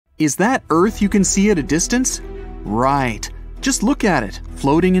Is that Earth you can see at a distance? Right. Just look at it,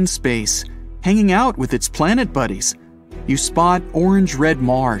 floating in space, hanging out with its planet buddies. You spot orange-red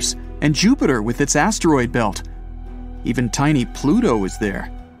Mars and Jupiter with its asteroid belt. Even tiny Pluto is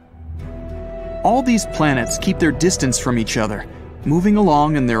there. All these planets keep their distance from each other, moving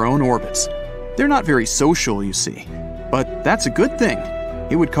along in their own orbits. They're not very social, you see, but that's a good thing.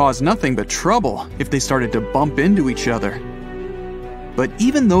 It would cause nothing but trouble if they started to bump into each other. But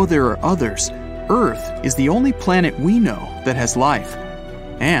even though there are others, Earth is the only planet we know that has life.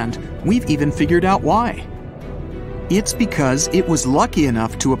 And we've even figured out why. It's because it was lucky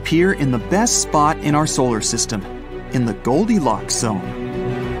enough to appear in the best spot in our solar system, in the Goldilocks zone.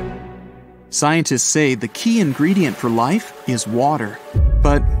 Scientists say the key ingredient for life is water.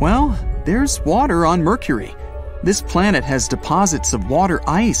 But, well, there's water on Mercury. This planet has deposits of water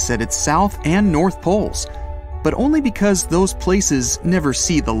ice at its south and north poles, but only because those places never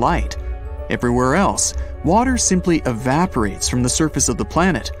see the light. Everywhere else, water simply evaporates from the surface of the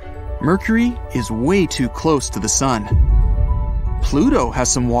planet. Mercury is way too close to the sun. Pluto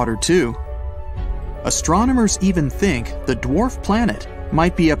has some water too. Astronomers even think the dwarf planet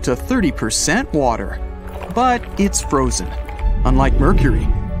might be up to 30% water, but it's frozen. Unlike Mercury,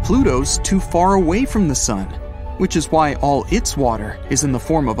 Pluto's too far away from the sun, which is why all its water is in the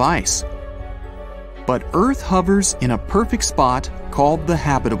form of ice. But Earth hovers in a perfect spot called the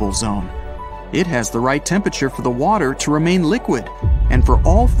habitable zone. It has the right temperature for the water to remain liquid and for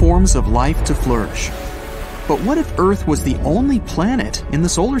all forms of life to flourish. But what if Earth was the only planet in the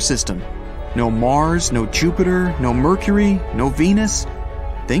solar system? No Mars, no Jupiter, no Mercury, no Venus.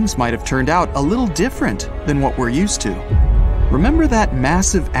 Things might have turned out a little different than what we're used to. Remember that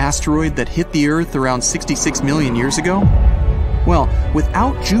massive asteroid that hit the Earth around 66 million years ago? Well,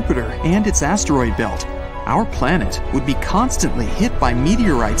 without Jupiter and its asteroid belt, our planet would be constantly hit by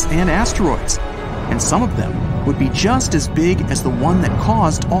meteorites and asteroids, and some of them would be just as big as the one that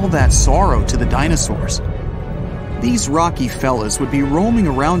caused all that sorrow to the dinosaurs. These rocky fellas would be roaming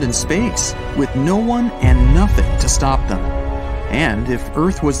around in space with no one and nothing to stop them. And if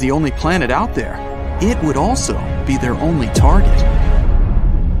Earth was the only planet out there, it would also be their only target.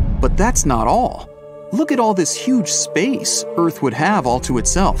 But that's not all. Look at all this huge space Earth would have all to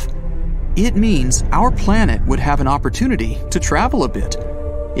itself. It means our planet would have an opportunity to travel a bit.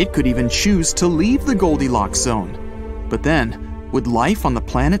 It could even choose to leave the Goldilocks zone. But then, would life on the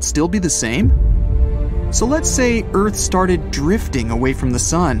planet still be the same? So let's say Earth started drifting away from the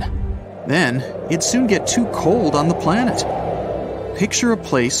sun. Then, it'd soon get too cold on the planet. Picture a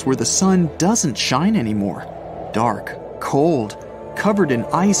place where the sun doesn't shine anymore. Dark, cold, covered in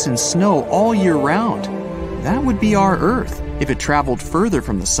ice and snow all year round. That would be our Earth if it traveled further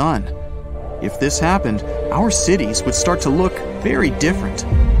from the sun. If this happened, our cities would start to look very different.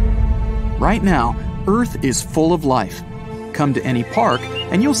 Right now, Earth is full of life. Come to any park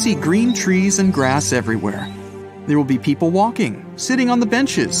and you'll see green trees and grass everywhere. There will be people walking, sitting on the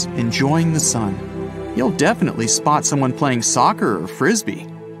benches, enjoying the sun. You'll definitely spot someone playing soccer or frisbee.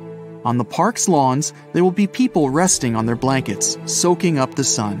 On the park's lawns, there will be people resting on their blankets, soaking up the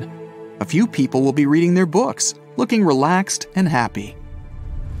sun. A few people will be reading their books, looking relaxed and happy.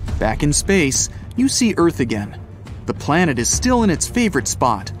 Back in space, you see Earth again. The planet is still in its favorite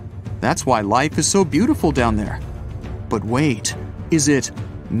spot. That's why life is so beautiful down there. But wait, is it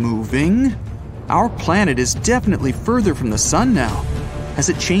moving? Our planet is definitely further from the sun now. Has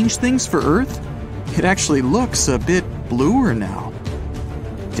it changed things for Earth? It actually looks a bit bluer now.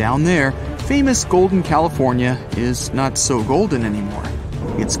 Down there, famous golden California is not so golden anymore.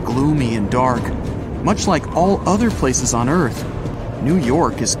 It's gloomy and dark, much like all other places on Earth. New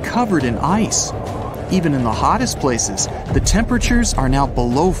York is covered in ice. Even in the hottest places, the temperatures are now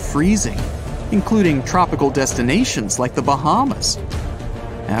below freezing, including tropical destinations like the Bahamas.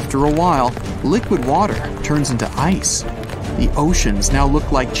 After a while, liquid water turns into ice. The oceans now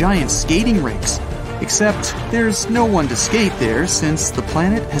look like giant skating rinks, except there's no one to skate there since the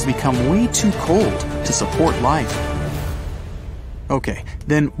planet has become way too cold to support life. Okay,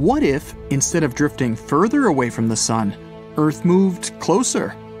 then what if, instead of drifting further away from the sun, Earth moved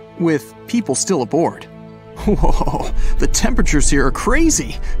closer, with people still aboard? Whoa, the temperatures here are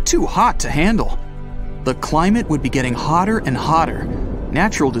crazy, too hot to handle. The climate would be getting hotter and hotter.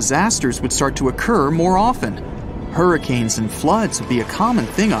 Natural disasters would start to occur more often. Hurricanes and floods would be a common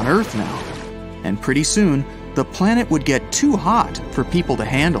thing on Earth now. And pretty soon, the planet would get too hot for people to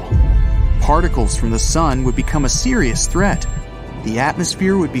handle. Particles from the sun would become a serious threat. The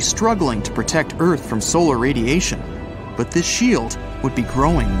atmosphere would be struggling to protect Earth from solar radiation, but this shield would be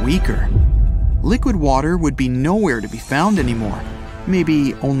growing weaker. Liquid water would be nowhere to be found anymore,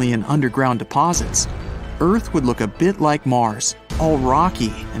 maybe only in underground deposits, Earth would look a bit like Mars, all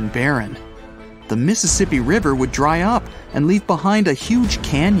rocky and barren. The Mississippi River would dry up and leave behind a huge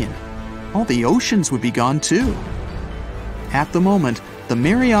canyon. All the oceans would be gone too. At the moment, the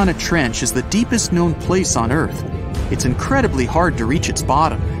Mariana Trench is the deepest known place on Earth. It's incredibly hard to reach its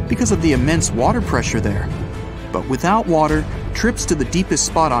bottom because of the immense water pressure there. But without water, trips to the deepest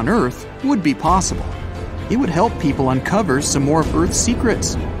spot on Earth would be possible. It would help people uncover some more of Earth's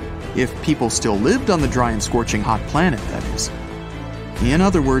secrets. If people still lived on the dry and scorching hot planet, that is. In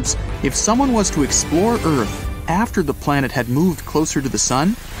other words, if someone was to explore Earth after the planet had moved closer to the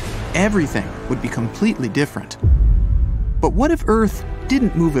Sun, everything would be completely different. But what if Earth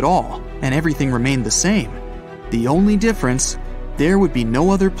didn't move at all and everything remained the same? The only difference, there would be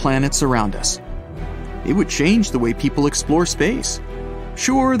no other planets around us. It would change the way people explore space.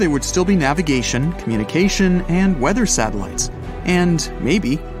 Sure, there would still be navigation, communication, and weather satellites, and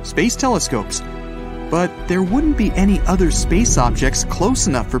maybe space telescopes. But there wouldn't be any other space objects close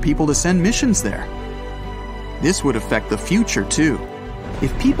enough for people to send missions there. This would affect the future too.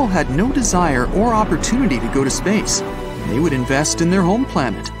 If people had no desire or opportunity to go to space, they would invest in their home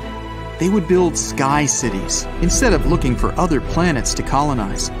planet. They would build sky cities instead of looking for other planets to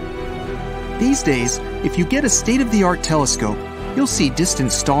colonize. These days, if you get a state-of-the-art telescope, you'll see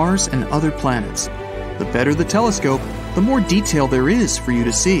distant stars and other planets. The better the telescope, the more detail there is for you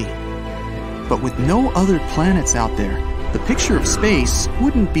to see. But with no other planets out there, the picture of space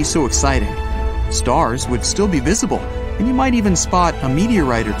wouldn't be so exciting. Stars would still be visible, and you might even spot a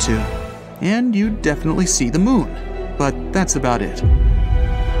meteorite or two. And you'd definitely see the moon, but that's about it.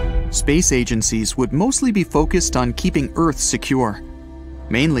 Space agencies would mostly be focused on keeping Earth secure,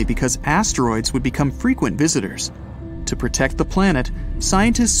 mainly because asteroids would become frequent visitors. To protect the planet,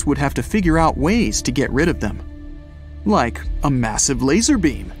 scientists would have to figure out ways to get rid of them. Like a massive laser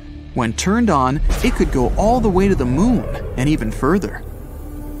beam. When turned on, it could go all the way to the moon and even further.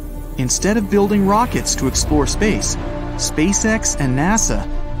 Instead of building rockets to explore space, SpaceX and NASA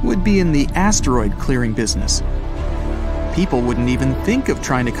would be in the asteroid clearing business. People wouldn't even think of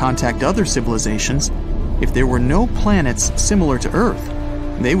trying to contact other civilizations. If there were no planets similar to Earth,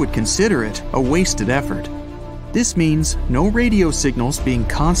 they would consider it a wasted effort. This means no radio signals being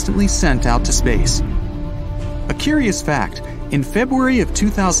constantly sent out to space. A curious fact, in February of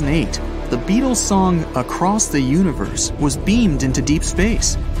 2008, the Beatles song Across the Universe was beamed into deep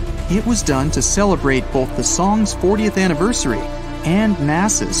space. It was done to celebrate both the song's 40th anniversary and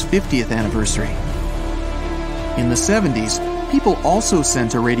NASA's 50th anniversary. In the 70s, people also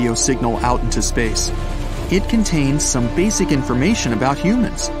sent a radio signal out into space. It contained some basic information about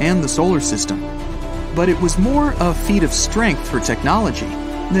humans and the solar system. But it was more a feat of strength for technology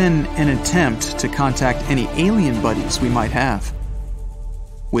than an attempt to contact any alien buddies we might have.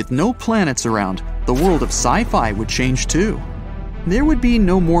 With no planets around, the world of sci-fi would change too. There would be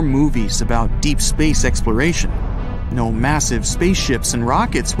no more movies about deep space exploration. No massive spaceships and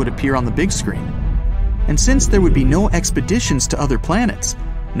rockets would appear on the big screen. And since there would be no expeditions to other planets,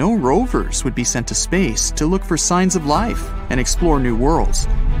 no rovers would be sent to space to look for signs of life and explore new worlds,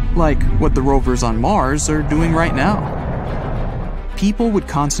 like what the rovers on Mars are doing right now. People would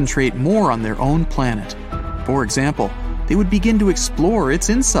concentrate more on their own planet. For example, they would begin to explore its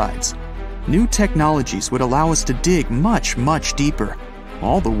insides. New technologies would allow us to dig much, much deeper,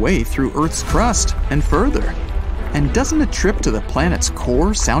 all the way through Earth's crust and further. And doesn't a trip to the planet's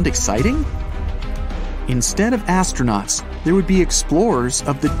core sound exciting? Instead of astronauts, there would be explorers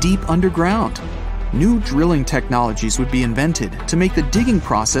of the deep underground. New drilling technologies would be invented to make the digging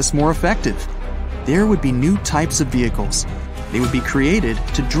process more effective. There would be new types of vehicles. They would be created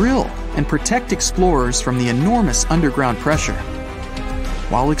to drill and protect explorers from the enormous underground pressure.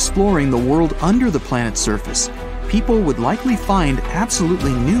 While exploring the world under the planet's surface, people would likely find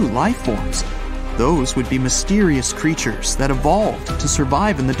absolutely new life forms. Those would be mysterious creatures that evolved to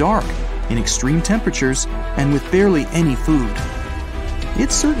survive in the dark, in extreme temperatures, and with barely any food.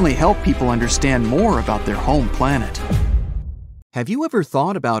 It certainly helped people understand more about their home planet. Have you ever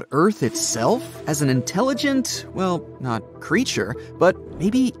thought about Earth itself as an intelligent, well, not creature, but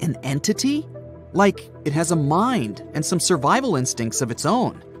maybe an entity? Like it has a mind and some survival instincts of its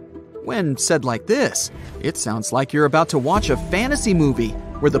own. When said like this, it sounds like you're about to watch a fantasy movie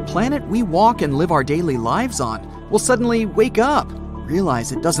where the planet we walk and live our daily lives on will suddenly wake up,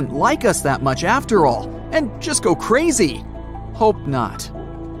 realize it doesn't like us that much after all, and just go crazy. Hope not.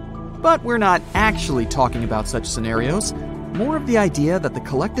 But we're not actually talking about such scenarios. More of the idea that the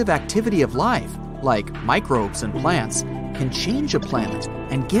collective activity of life, like microbes and plants, can change a planet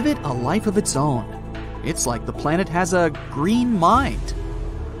and give it a life of its own. It's like the planet has a green mind.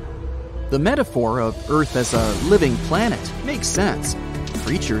 The metaphor of Earth as a living planet makes sense.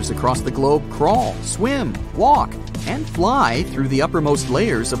 Creatures across the globe crawl, swim, walk, and fly through the uppermost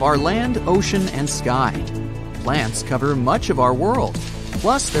layers of our land, ocean, and sky. Plants cover much of our world.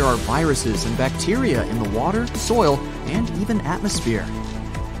 Plus, there are viruses and bacteria in the water, soil, and even atmosphere.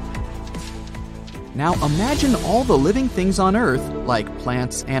 Now imagine all the living things on Earth, like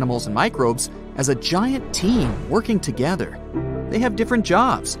plants, animals, and microbes, as a giant team working together. They have different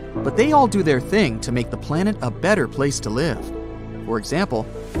jobs, but they all do their thing to make the planet a better place to live. For example,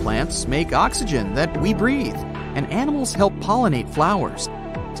 plants make oxygen that we breathe, and animals help pollinate flowers.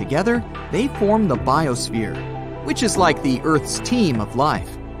 Together, they form the biosphere, which is like the Earth's team of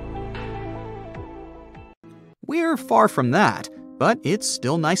life. We're far from that, but it's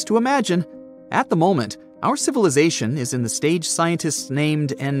still nice to imagine. At the moment, our civilization is in the stage scientists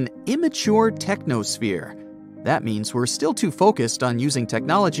named an immature technosphere. That means we're still too focused on using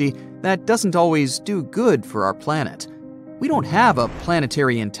technology that doesn't always do good for our planet. We don't have a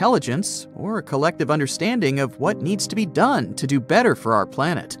planetary intelligence or a collective understanding of what needs to be done to do better for our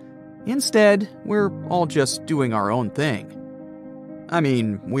planet. Instead, we're all just doing our own thing. I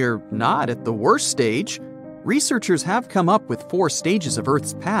mean, we're not at the worst stage. Researchers have come up with 4 stages of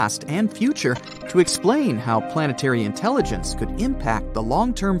Earth's past and future to explain how planetary intelligence could impact the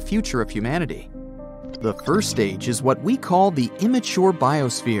long-term future of humanity. The first stage is what we call the immature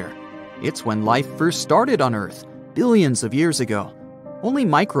biosphere. It's when life first started on Earth, billions of years ago. Only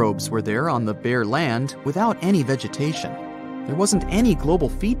microbes were there on the bare land without any vegetation. There wasn't any global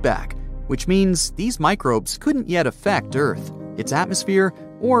feedback, which means these microbes couldn't yet affect Earth, its atmosphere,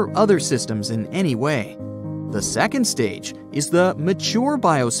 or other systems in any way. The second stage is the mature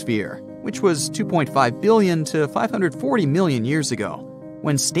biosphere, which was 2.5 billion to 540 million years ago,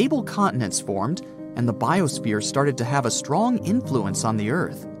 when stable continents formed and the biosphere started to have a strong influence on the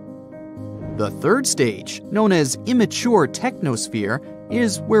Earth. The third stage, known as immature technosphere,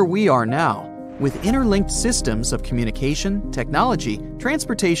 is where we are now, with interlinked systems of communication, technology,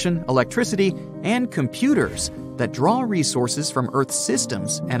 transportation, electricity, and computers that draw resources from Earth's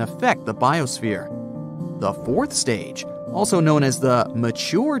systems and affect the biosphere. The fourth stage, also known as the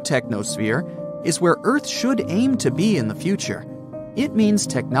mature technosphere, is where Earth should aim to be in the future. It means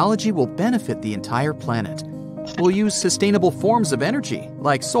technology will benefit the entire planet. We'll use sustainable forms of energy,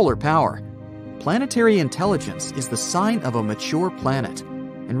 like solar power. Planetary intelligence is the sign of a mature planet,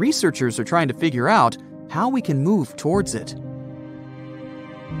 and researchers are trying to figure out how we can move towards it.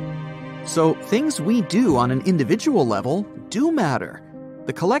 So, things we do on an individual level do matter.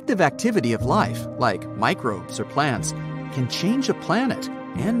 The collective activity of life, like microbes or plants, can change a planet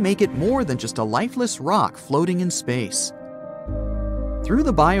and make it more than just a lifeless rock floating in space. Through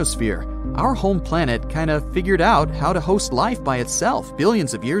the biosphere, our home planet kind of figured out how to host life by itself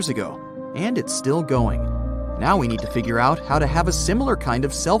billions of years ago, and it's still going. Now we need to figure out how to have a similar kind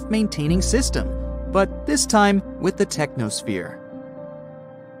of self-maintaining system, but this time with the technosphere.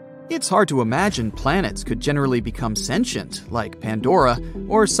 It's hard to imagine planets could generally become sentient, like Pandora,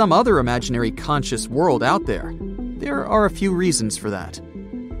 or some other imaginary conscious world out there. There are a few reasons for that.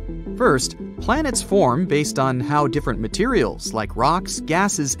 First, planets form based on how different materials, like rocks,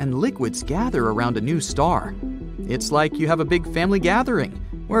 gases, and liquids, gather around a new star. It's like you have a big family gathering,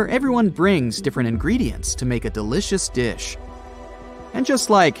 where everyone brings different ingredients to make a delicious dish. And just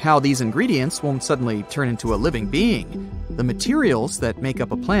like how these ingredients won't suddenly turn into a living being, the materials that make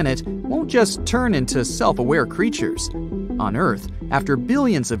up a planet won't just turn into self-aware creatures. On Earth, after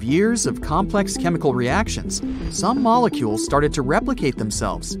billions of years of complex chemical reactions, some molecules started to replicate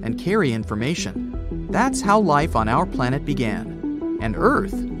themselves and carry information. That's how life on our planet began. And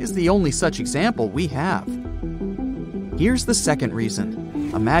Earth is the only such example we have. Here's the second reason.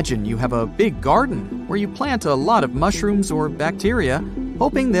 Imagine you have a big garden where you plant a lot of mushrooms or bacteria,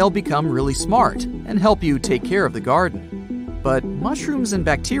 hoping they'll become really smart and help you take care of the garden. But mushrooms and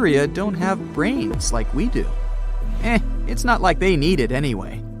bacteria don't have brains like we do. It's not like they need it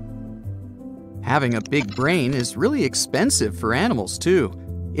anyway. Having a big brain is really expensive for animals too.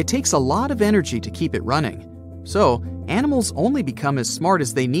 It takes a lot of energy to keep it running. So, animals only become as smart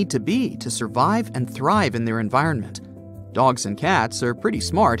as they need to be to survive and thrive in their environment. Dogs and cats are pretty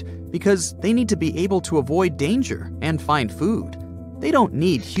smart because they need to be able to avoid danger and find food. They don't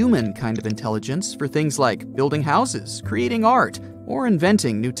need human kind of intelligence for things like building houses, creating art, or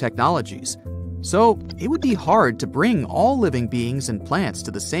inventing new technologies. So, it would be hard to bring all living beings and plants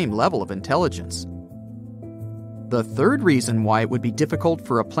to the same level of intelligence. The third reason why it would be difficult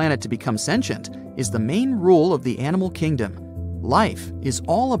for a planet to become sentient is the main rule of the animal kingdom. Life is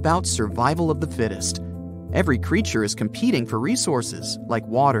all about survival of the fittest. Every creature is competing for resources like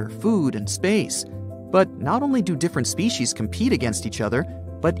water, food, and space. But not only do different species compete against each other,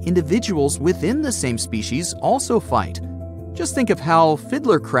 but individuals within the same species also fight. Just think of how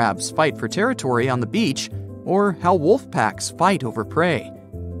fiddler crabs fight for territory on the beach, or how wolf packs fight over prey.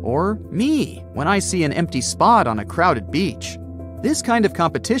 Or me, when I see an empty spot on a crowded beach. This kind of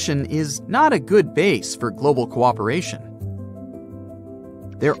competition is not a good base for global cooperation.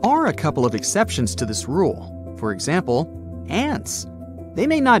 There are a couple of exceptions to this rule. For example, ants. They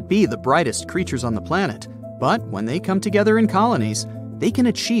may not be the brightest creatures on the planet, but when they come together in colonies, they can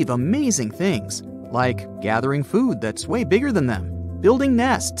achieve amazing things, like gathering food that's way bigger than them, building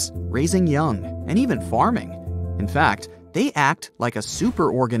nests, raising young, and even farming. In fact, they act like a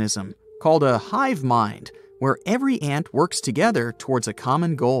superorganism called a hive mind, where every ant works together towards a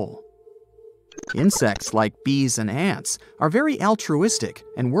common goal. Insects like bees and ants are very altruistic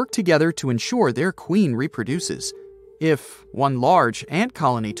and work together to ensure their queen reproduces. If one large ant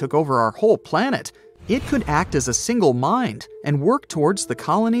colony took over our whole planet, it could act as a single mind and work towards the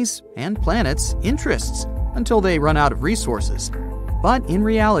colony's and planet's interests until they run out of resources. But in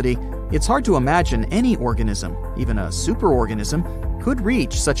reality, it's hard to imagine any organism, even a superorganism, could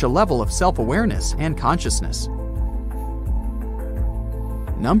reach such a level of self-awareness and consciousness.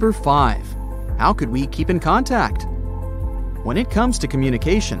 Number 5. How could we keep in contact? When it comes to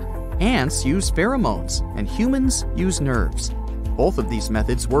communication, ants use pheromones and humans use nerves. Both of these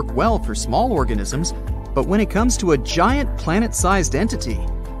methods work well for small organisms, but when it comes to a giant planet-sized entity,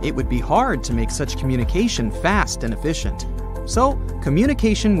 it would be hard to make such communication fast and efficient. So,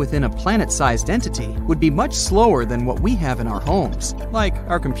 communication within a planet-sized entity would be much slower than what we have in our homes, like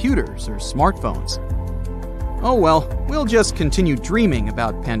our computers or smartphones. Oh well, we'll just continue dreaming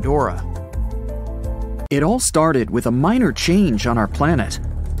about Pandora. It all started with a minor change on our planet.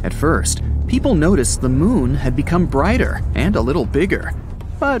 At first, people noticed the moon had become brighter and a little bigger,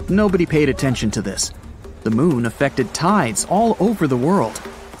 but nobody paid attention to this. The moon affected tides all over the world.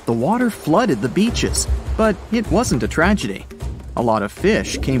 The water flooded the beaches, but it wasn't a tragedy. A lot of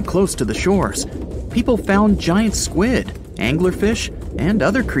fish came close to the shores. People found giant squid, anglerfish, and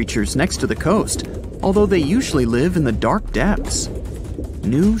other creatures next to the coast, although they usually live in the dark depths.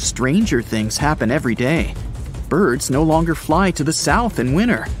 New, stranger things happen every day. Birds no longer fly to the south in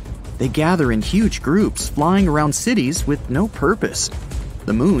winter. They gather in huge groups, flying around cities with no purpose.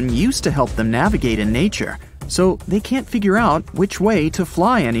 The moon used to help them navigate in nature, so they can't figure out which way to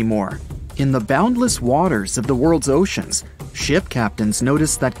fly anymore. In the boundless waters of the world's oceans, ship captains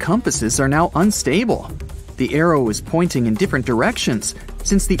notice that compasses are now unstable. The arrow is pointing in different directions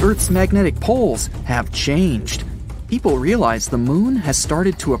since the Earth's magnetic poles have changed. People realize the moon has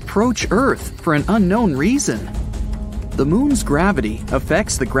started to approach Earth for an unknown reason. The moon's gravity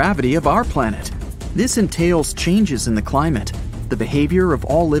affects the gravity of our planet. This entails changes in the climate, the behavior of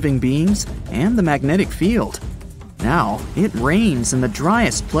all living beings, and the magnetic field. Now, it rains in the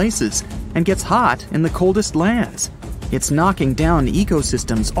driest places and gets hot in the coldest lands. It's knocking down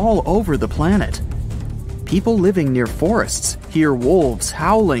ecosystems all over the planet. People living near forests hear wolves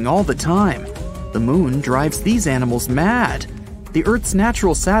howling all the time. The moon drives these animals mad. The Earth's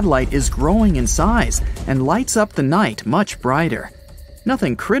natural satellite is growing in size and lights up the night much brighter.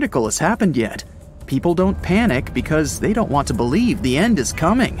 Nothing critical has happened yet. People don't panic because they don't want to believe the end is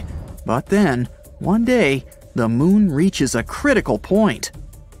coming. But then, one day, the moon reaches a critical point.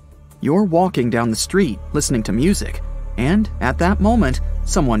 You're walking down the street listening to music, and at that moment,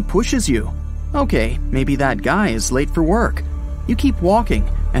 someone pushes you. Okay, maybe that guy is late for work. You keep walking,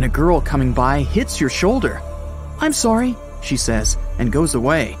 and a girl coming by hits your shoulder. "I'm sorry," she says, and goes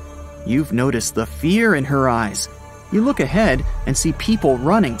away. You've noticed the fear in her eyes. You look ahead and see people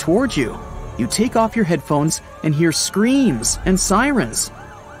running towards you. You take off your headphones and hear screams and sirens.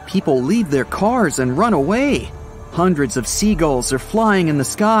 People leave their cars and run away. Hundreds of seagulls are flying in the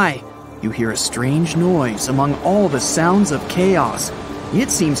sky. You hear a strange noise among all the sounds of chaos. It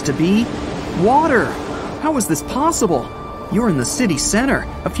seems to be water. How is this possible? You're in the city center,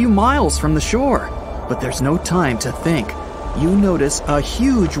 a few miles from the shore. But there's no time to think. You notice a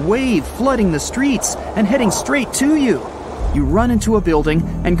huge wave flooding the streets and heading straight to you. You run into a building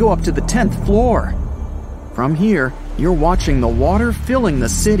and go up to the 10th floor. From here, you're watching the water filling the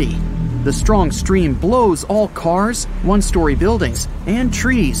city. The strong stream blows all cars, one-story buildings, and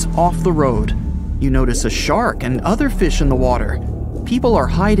trees off the road. You notice a shark and other fish in the water. People are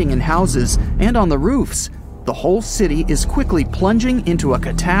hiding in houses and on the roofs. The whole city is quickly plunging into a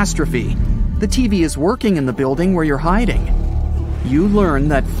catastrophe. The TV is working in the building where you're hiding. You learn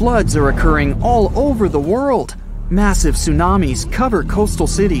that floods are occurring all over the world. Massive tsunamis cover coastal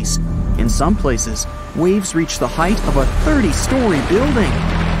cities. In some places, waves reach the height of a 30-story building.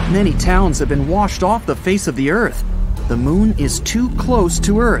 Many towns have been washed off the face of the Earth. The moon is too close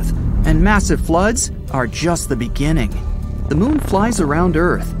to Earth, and massive floods are just the beginning. The moon flies around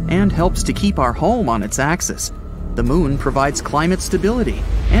Earth and helps to keep our home on its axis. The moon provides climate stability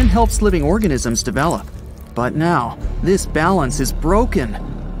and helps living organisms develop. But now, this balance is broken.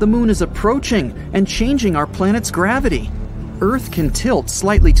 The moon is approaching and changing our planet's gravity. Earth can tilt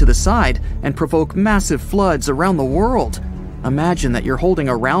slightly to the side and provoke massive floods around the world. Imagine that you're holding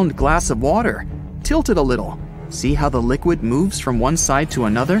a round glass of water. Tilt it a little. See how the liquid moves from one side to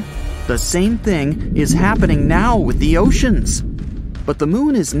another? The same thing is happening now with the oceans. But the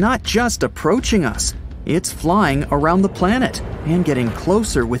moon is not just approaching us. It's flying around the planet and getting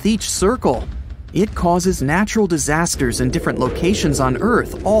closer with each circle. It causes natural disasters in different locations on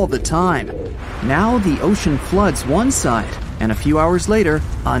Earth all the time. Now the ocean floods one side, and a few hours later,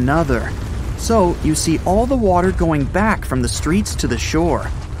 another. So you see all the water going back from the streets to the shore.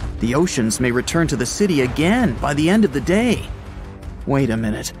 The oceans may return to the city again by the end of the day. Wait a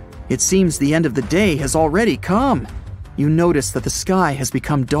minute. It seems the end of the day has already come. You notice that the sky has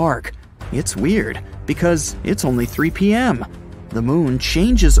become dark. It's weird, because it's only 3 p.m. The moon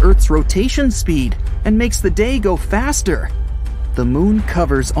changes Earth's rotation speed and makes the day go faster. The moon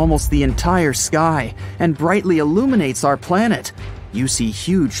covers almost the entire sky and brightly illuminates our planet. You see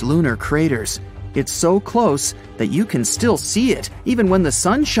huge lunar craters. It's so close that you can still see it even when the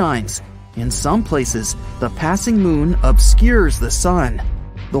sun shines. In some places, the passing moon obscures the sun.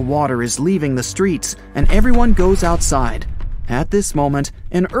 The water is leaving the streets and everyone goes outside. At this moment,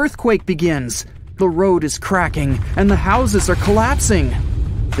 an earthquake begins. The road is cracking and the houses are collapsing.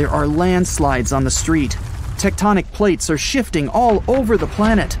 There are landslides on the street. Tectonic plates are shifting all over the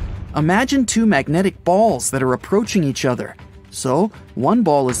planet. Imagine two magnetic balls that are approaching each other. So, one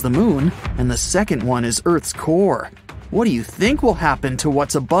ball is the moon and the second one is Earth's core. What do you think will happen to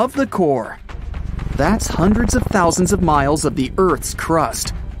what's above the core? That's hundreds of thousands of miles of the Earth's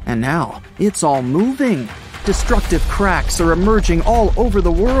crust. And now, it's all moving. Destructive cracks are emerging all over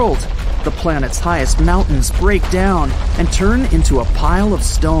the world. The planet's highest mountains break down and turn into a pile of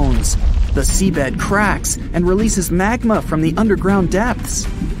stones. The seabed cracks and releases magma from the underground depths.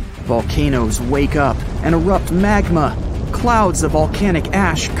 Volcanoes wake up and erupt magma. Clouds of volcanic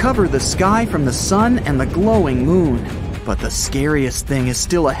ash cover the sky from the sun and the glowing moon. But the scariest thing is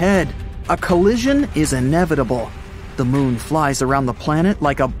still ahead. A collision is inevitable. The moon flies around the planet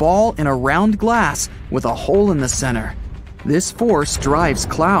like a ball in a round glass with a hole in the center. This force drives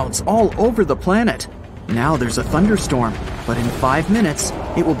clouds all over the planet. Now there's a thunderstorm, but in 5 minutes,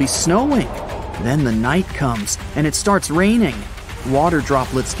 it will be snowing. Then the night comes, and it starts raining. Water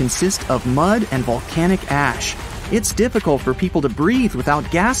droplets consist of mud and volcanic ash. It's difficult for people to breathe without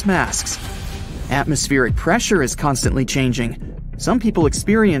gas masks. Atmospheric pressure is constantly changing. Some people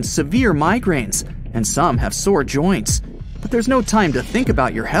experience severe migraines, and some have sore joints. But there's no time to think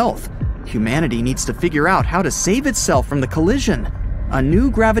about your health. Humanity needs to figure out how to save itself from the collision. A new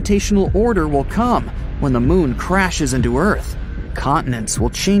gravitational order will come when the moon crashes into Earth. Continents will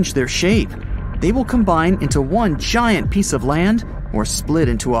change their shape. They will combine into one giant piece of land or split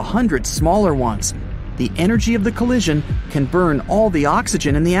into 100 smaller ones. The energy of the collision can burn all the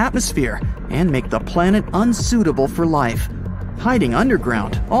oxygen in the atmosphere and make the planet unsuitable for life. Hiding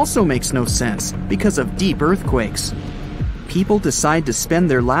underground also makes no sense because of deep earthquakes. People decide to spend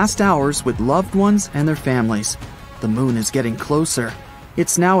their last hours with loved ones and their families. The moon is getting closer.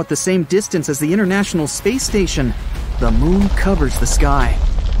 It's now at the same distance as the International Space Station. The moon covers the sky.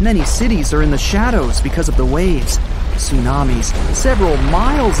 Many cities are in the shadows because of the waves. Tsunamis, several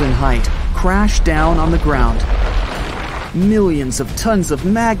miles in height, crash down on the ground. Millions of tons of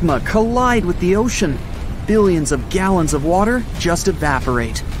magma collide with the ocean. Billions of gallons of water just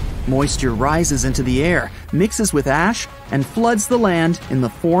evaporate. Moisture rises into the air, mixes with ash, and floods the land in the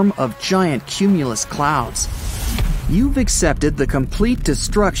form of giant cumulus clouds. You've accepted the complete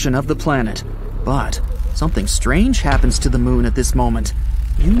destruction of the planet. But something strange happens to the moon at this moment.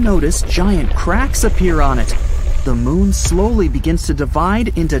 You notice giant cracks appear on it. The moon slowly begins to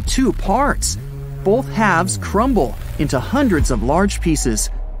divide into two parts. Both halves crumble into hundreds of large pieces.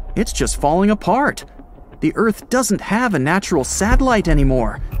 It's just falling apart. The Earth doesn't have a natural satellite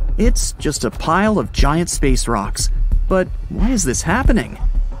anymore. It's just a pile of giant space rocks. But why is this happening?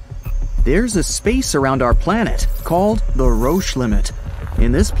 There's a space around our planet called the Roche limit.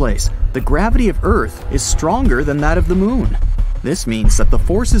 In this place, the gravity of Earth is stronger than that of the moon. This means that the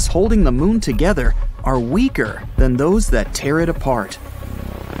forces holding the moon together are weaker than those that tear it apart.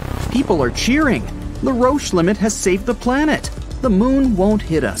 People are cheering. The Roche limit has saved the planet. The moon won't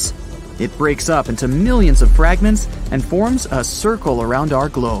hit us. It breaks up into millions of fragments and forms a circle around our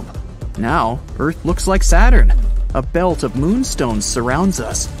globe. Now, Earth looks like Saturn. A belt of moonstones surrounds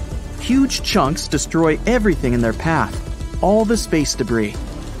us. Huge chunks destroy everything in their path, all the space debris.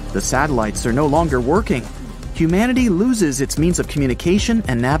 The satellites are no longer working. Humanity loses its means of communication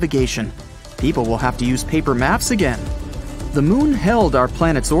and navigation. People will have to use paper maps again. The moon held our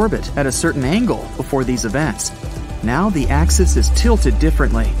planet's orbit at a certain angle before these events. Now the axis is tilted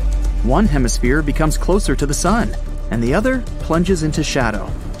differently. One hemisphere becomes closer to the sun, and the other plunges into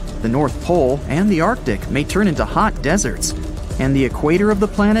shadow. The North Pole and the Arctic may turn into hot deserts, and the equator of the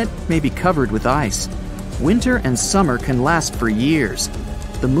planet may be covered with ice. Winter and summer can last for years.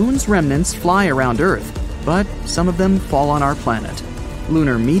 The moon's remnants fly around Earth, but some of them fall on our planet.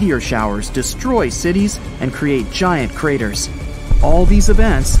 Lunar meteor showers destroy cities and create giant craters. All these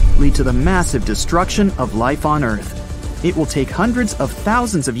events lead to the massive destruction of life on Earth. It will take hundreds of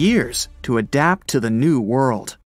thousands of years to adapt to the new world.